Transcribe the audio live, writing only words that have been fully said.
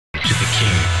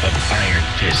of Iron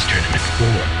Fist Tournament 4,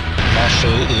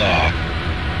 Martial Law.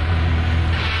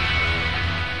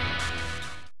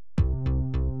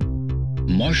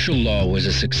 Martial Law was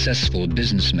a successful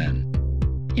businessman.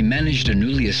 He managed a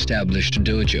newly established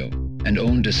dojo and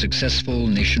owned a successful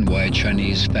nationwide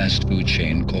Chinese fast food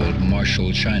chain called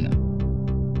Martial China.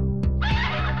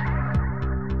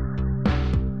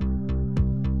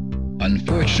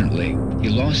 Unfortunately, he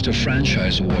lost a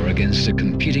franchise war against a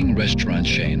competing restaurant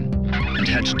chain and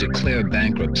had to declare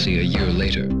bankruptcy a year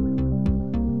later.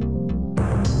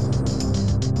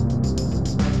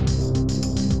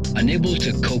 Unable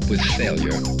to cope with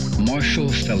failure, Marshall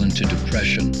fell into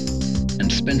depression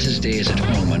and spent his days at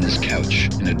home on his couch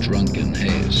in a drunken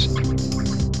haze.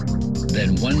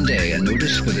 Then one day, a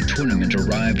notice for the tournament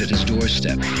arrived at his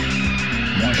doorstep.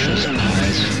 Marshall's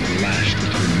eyes flashed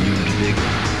with renewed vigor.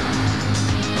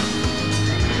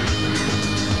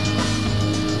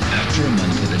 After a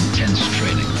month of intense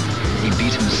training, he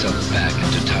beat himself back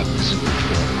into top physical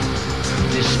form.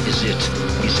 This is it,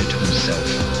 he said to himself.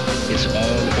 It's all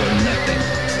or nothing.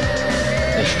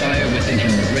 The fire within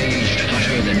him raged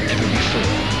hotter than ever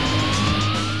before.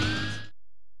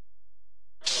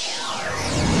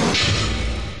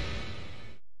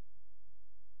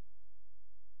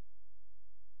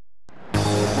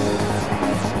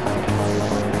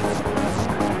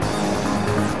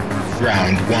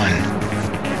 Round 1.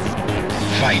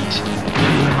 Fight.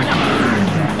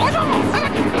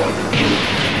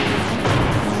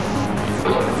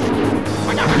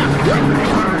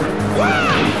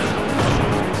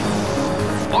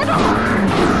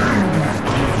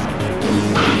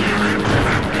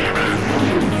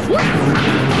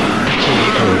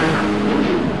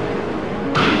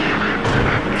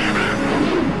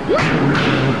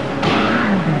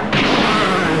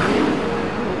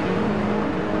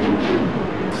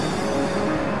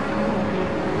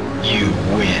 You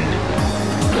win.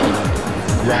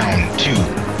 Round 2.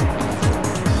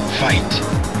 Fight.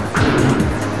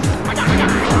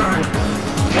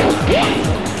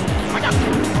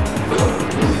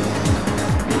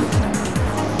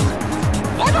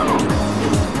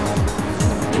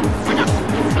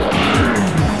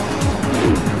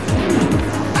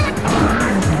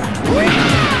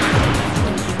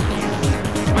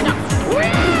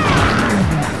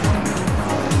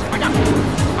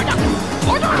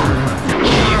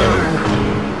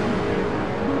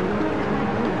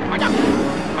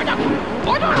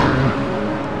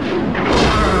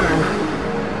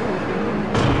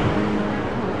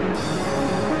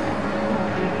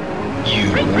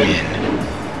 You win.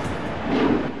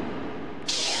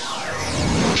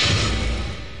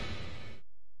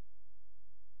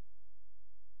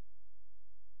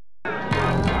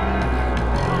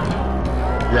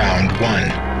 Round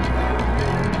 1.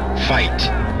 Fight.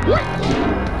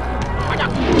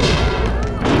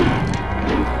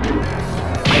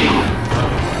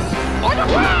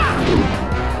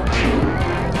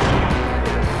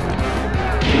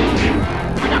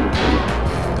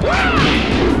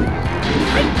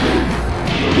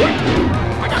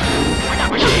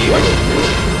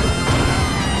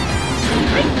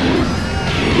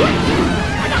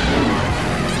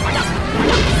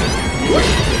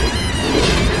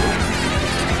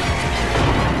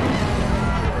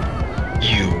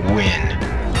 You win.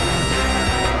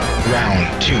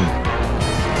 Round 2.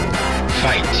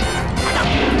 Fight.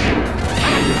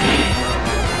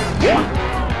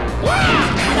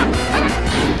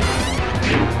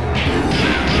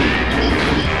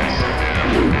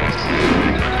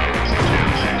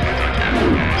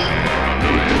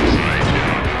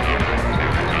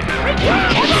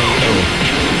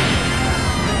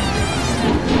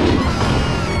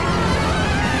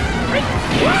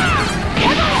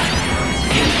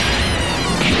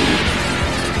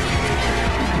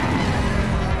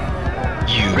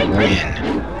 You win.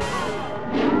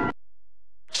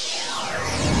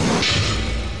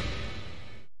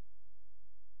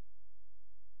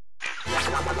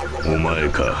 お前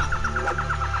か。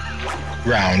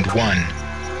 Round 1.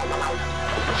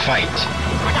 Fight.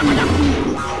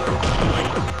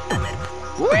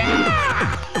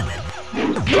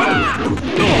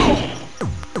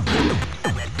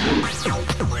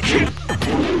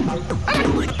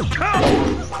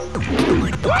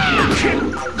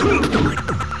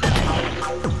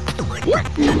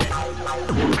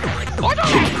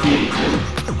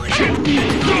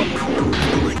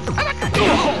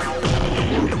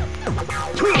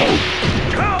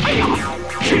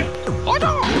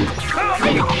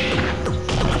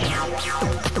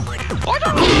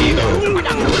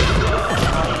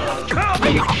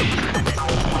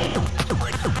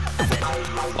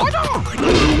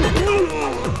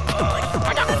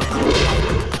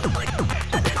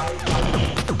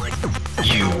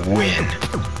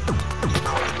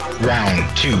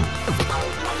 2.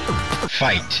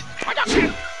 Fight.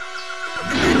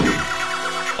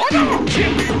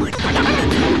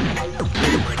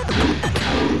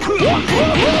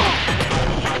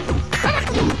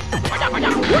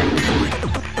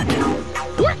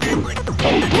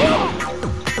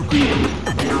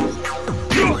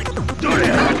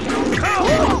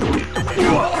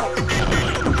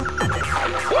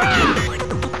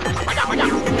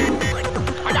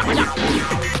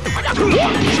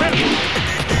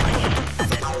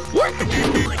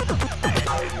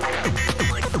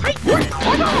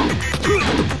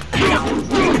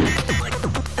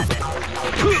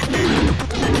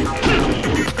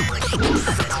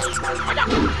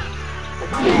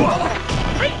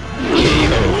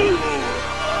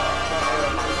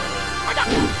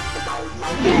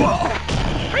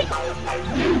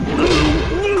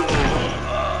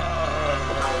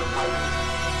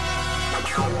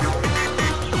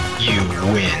 You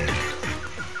win.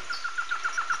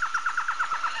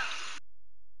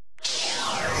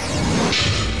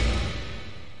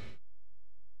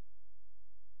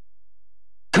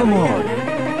 Come on.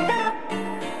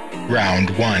 Round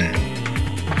 1.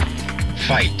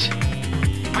 Fight.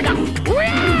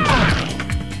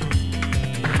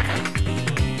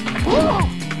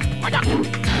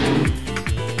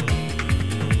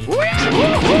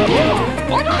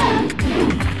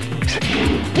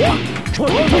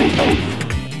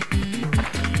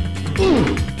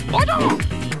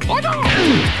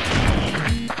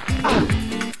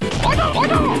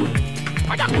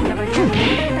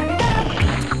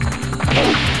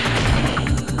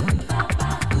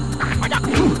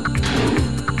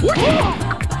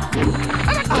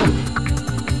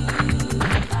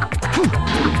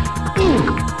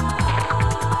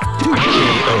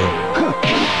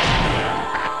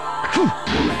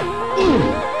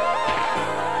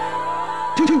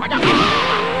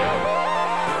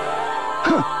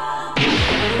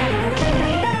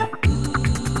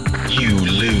 You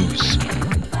lose.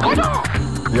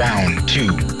 Round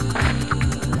 2.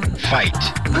 Fight.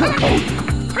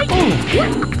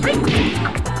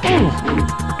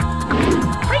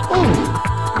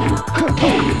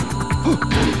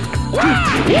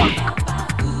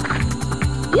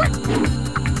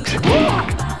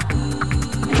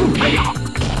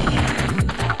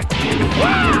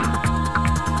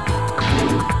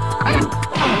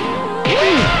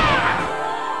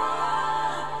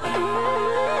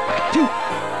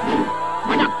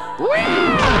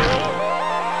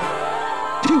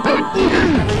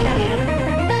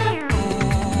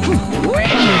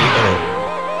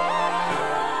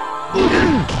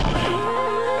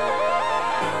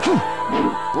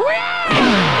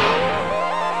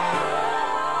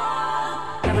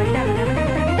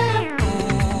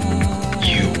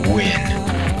 You win.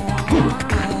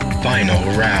 Final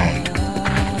round.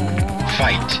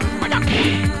 Fight.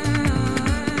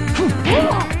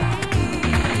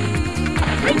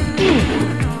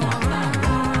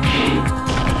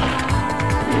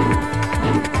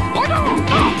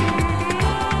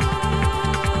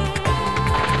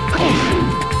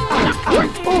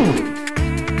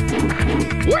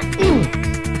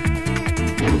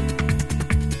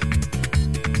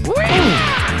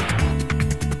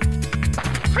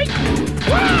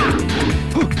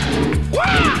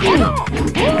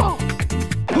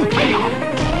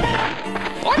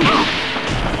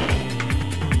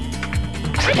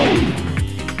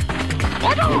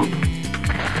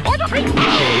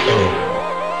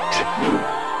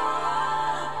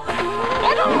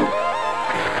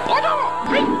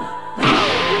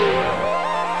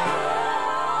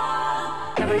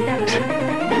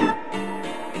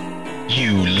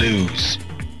 You lose.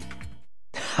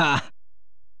 Ha!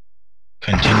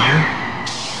 Continue.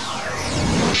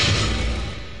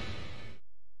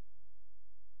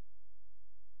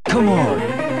 Come on.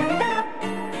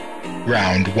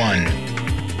 Round 1.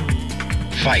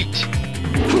 Fight.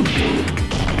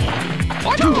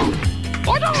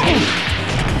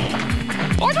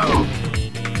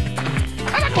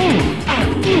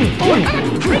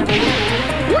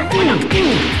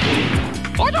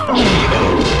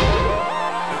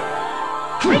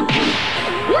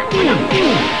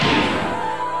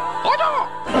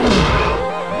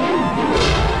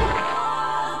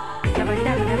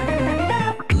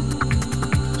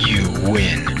 You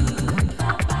win.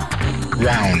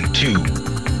 Round 2.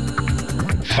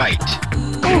 Fight.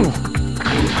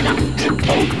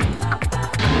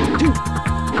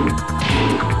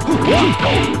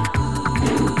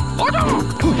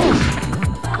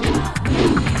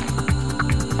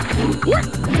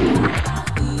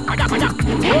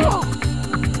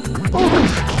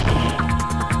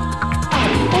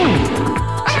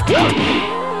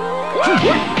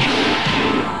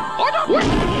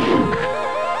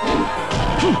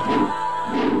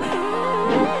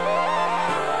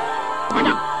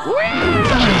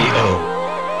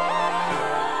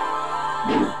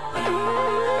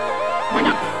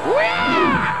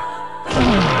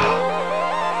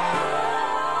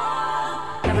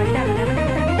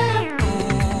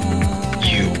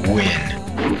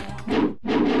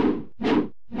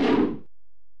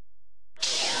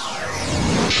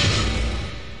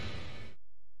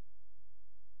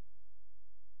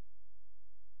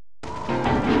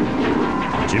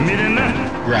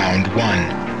 Round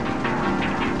 1.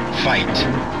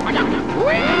 Fight.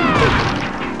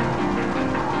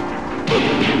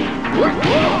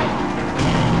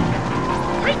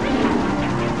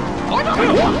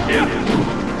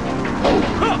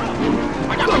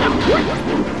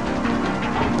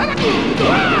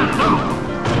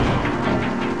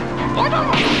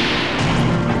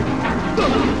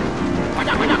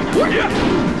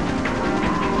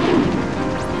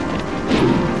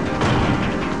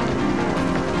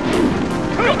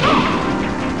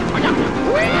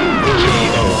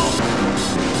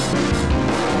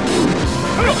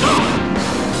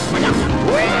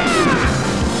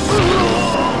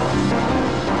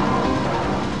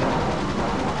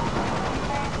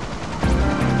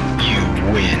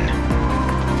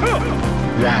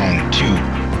 Round 2.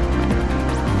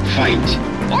 Fight.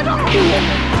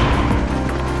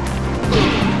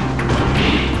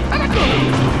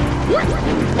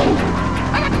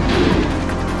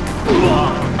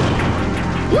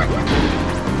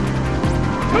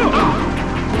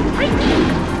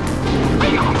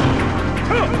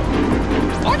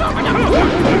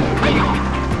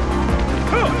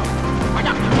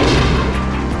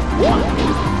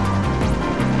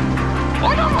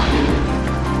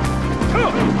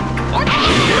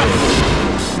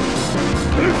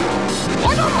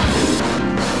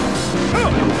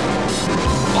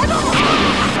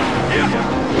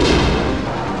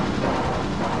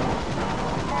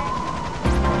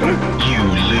 You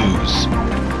lose.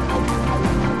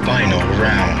 Final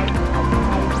round.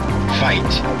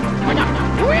 Fight.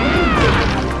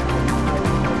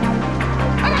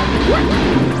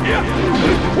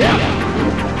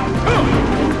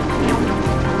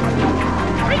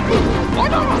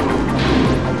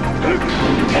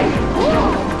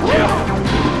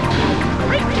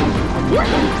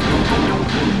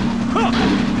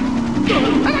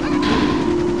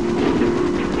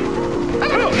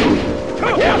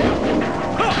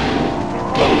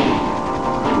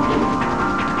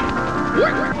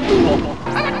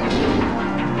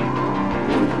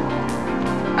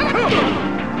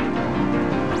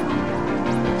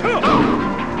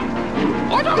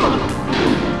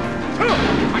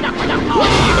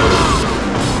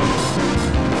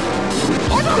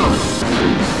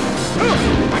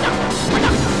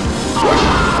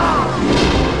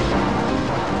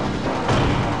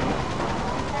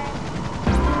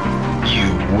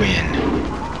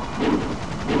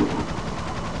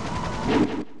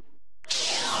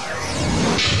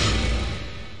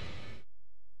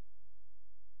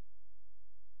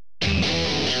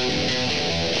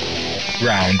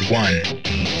 Round 1.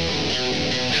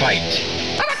 Fight.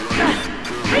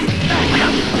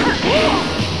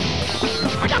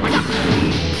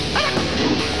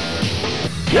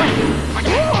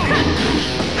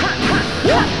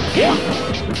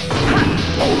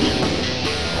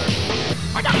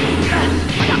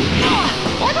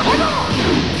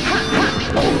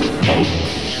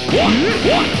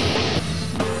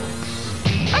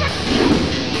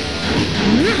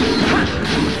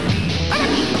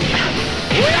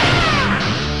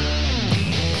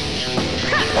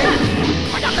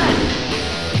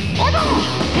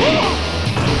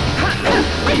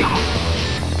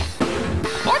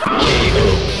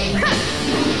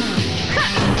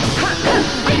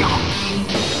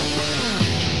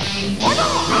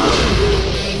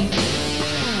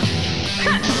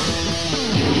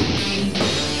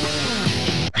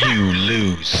 You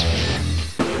lose.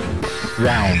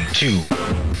 Round 2.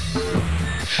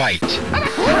 Fight.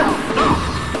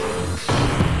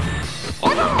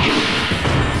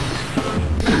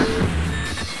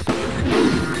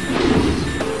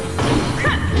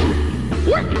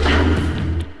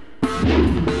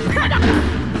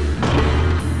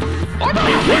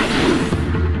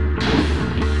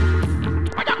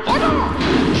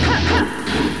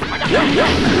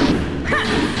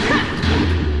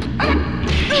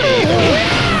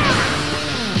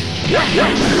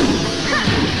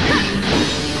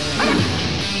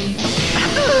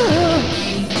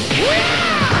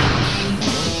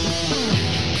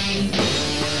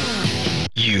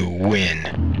 You win.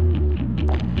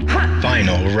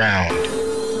 round.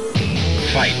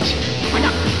 Fight.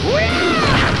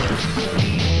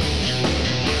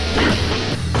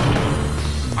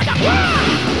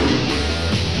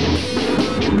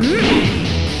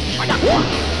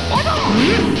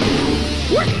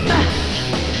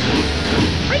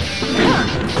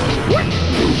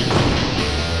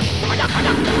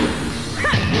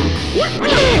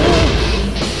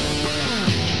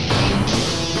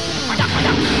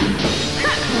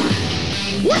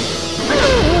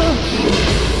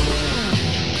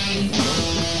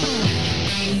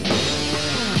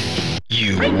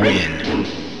 You win.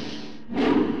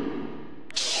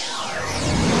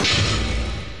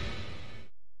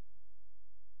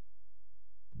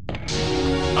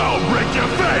 I'll break your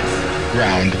face!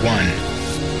 Round 1.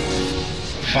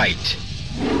 Fight.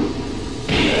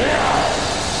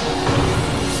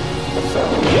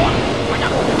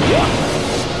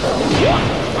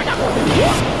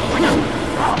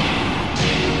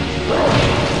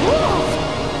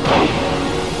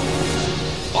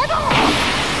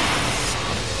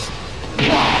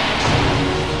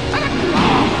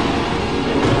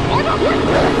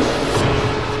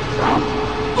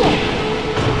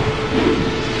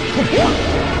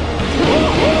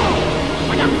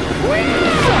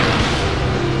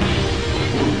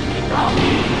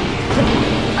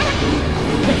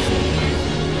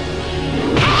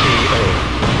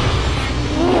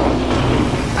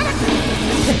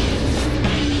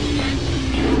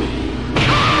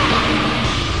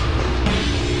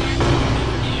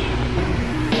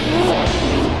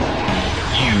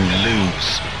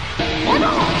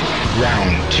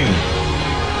 Round 2.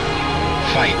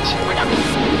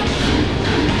 Fight.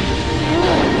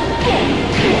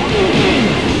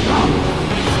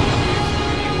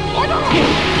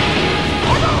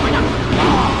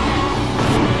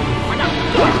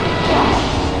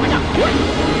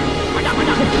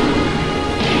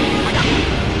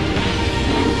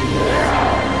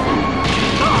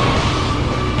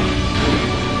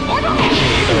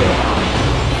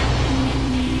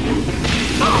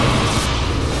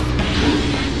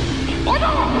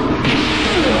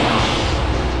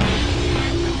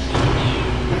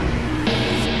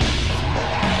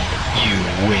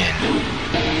 Win.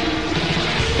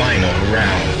 Final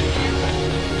round.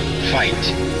 Fight.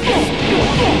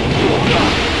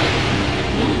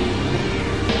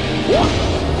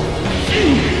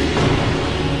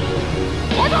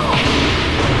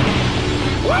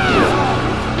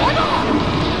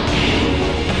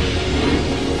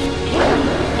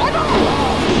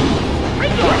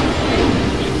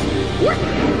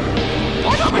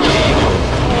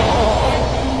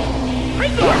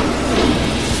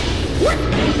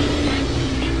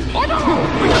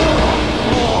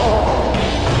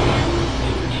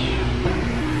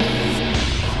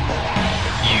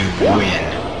 Win.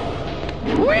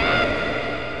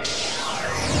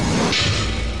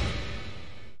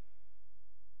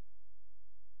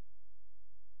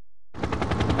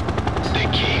 The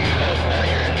King of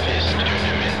Iron Fist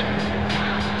Tournament.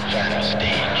 Final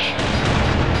stage.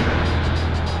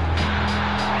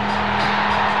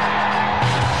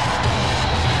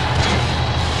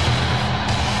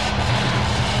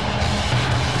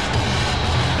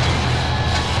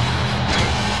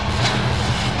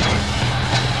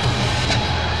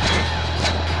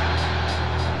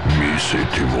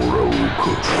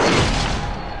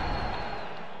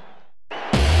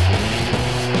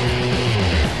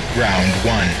 Round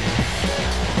 1.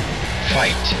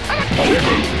 Fight.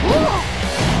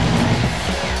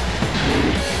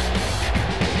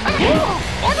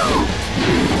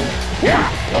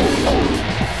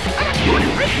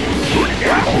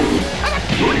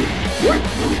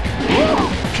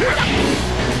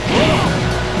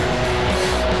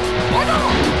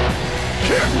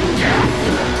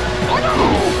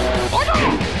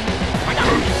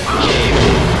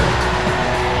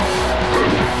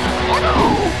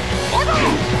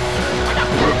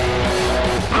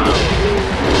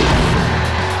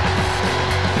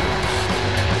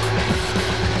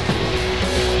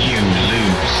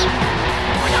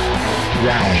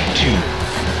 Round 2.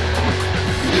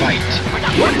 Fight.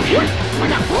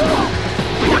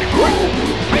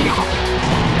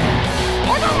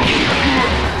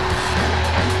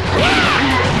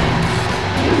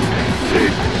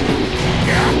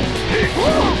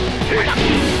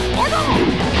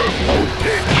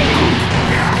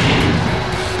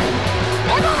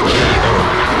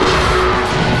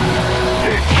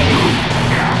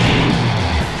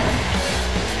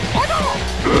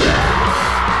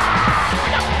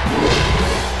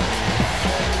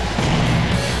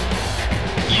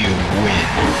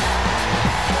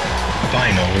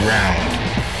 Final round.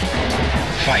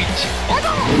 Fight.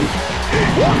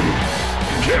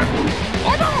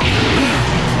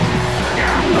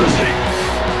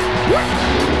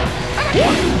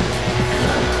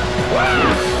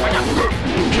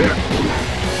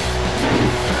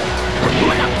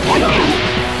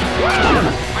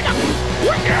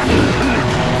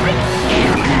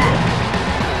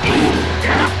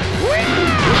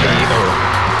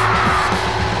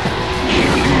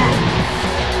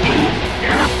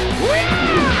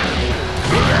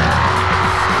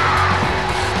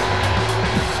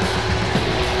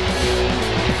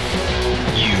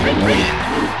 You win.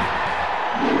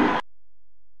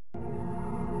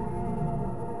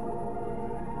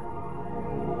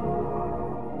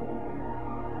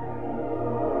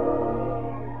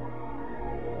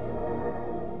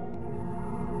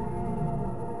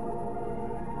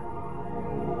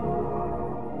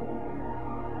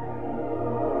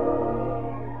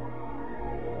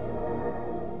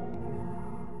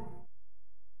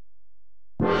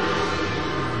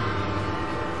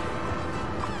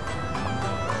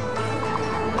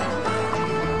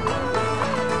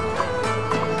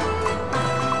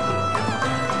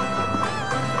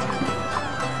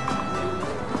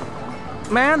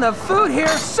 Man, the food here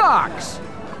sucks!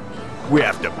 We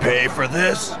have to pay for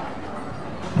this?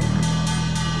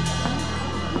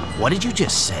 What did you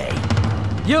just say?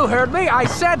 You heard me, I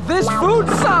said this food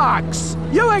sucks!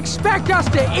 You expect us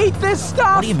to eat this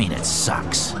stuff? What do you mean it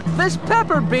sucks? This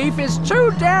pepper beef is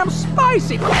too damn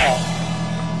spicy!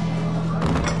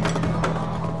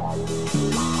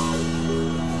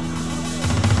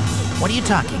 What are you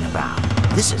talking about?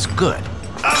 This is good.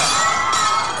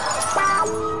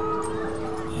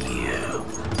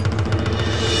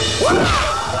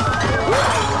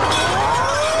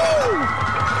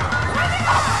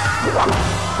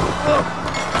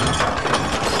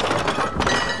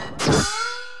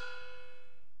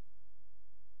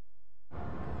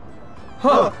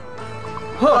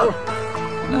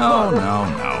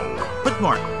 No. Put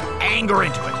more anger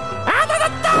into it.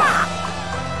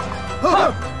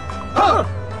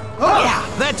 Yeah,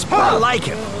 that's more like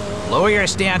it. Lower your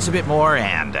stance a bit more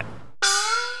and...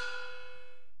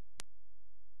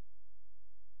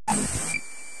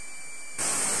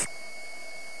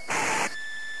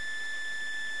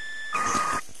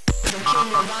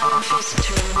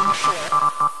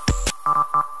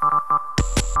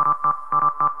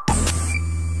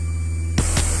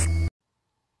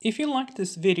 If you liked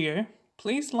this video,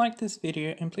 please like this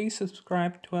video and please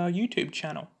subscribe to our YouTube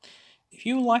channel. If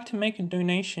you would like to make a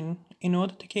donation in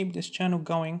order to keep this channel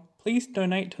going, please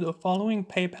donate to the following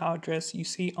PayPal address you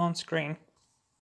see on screen.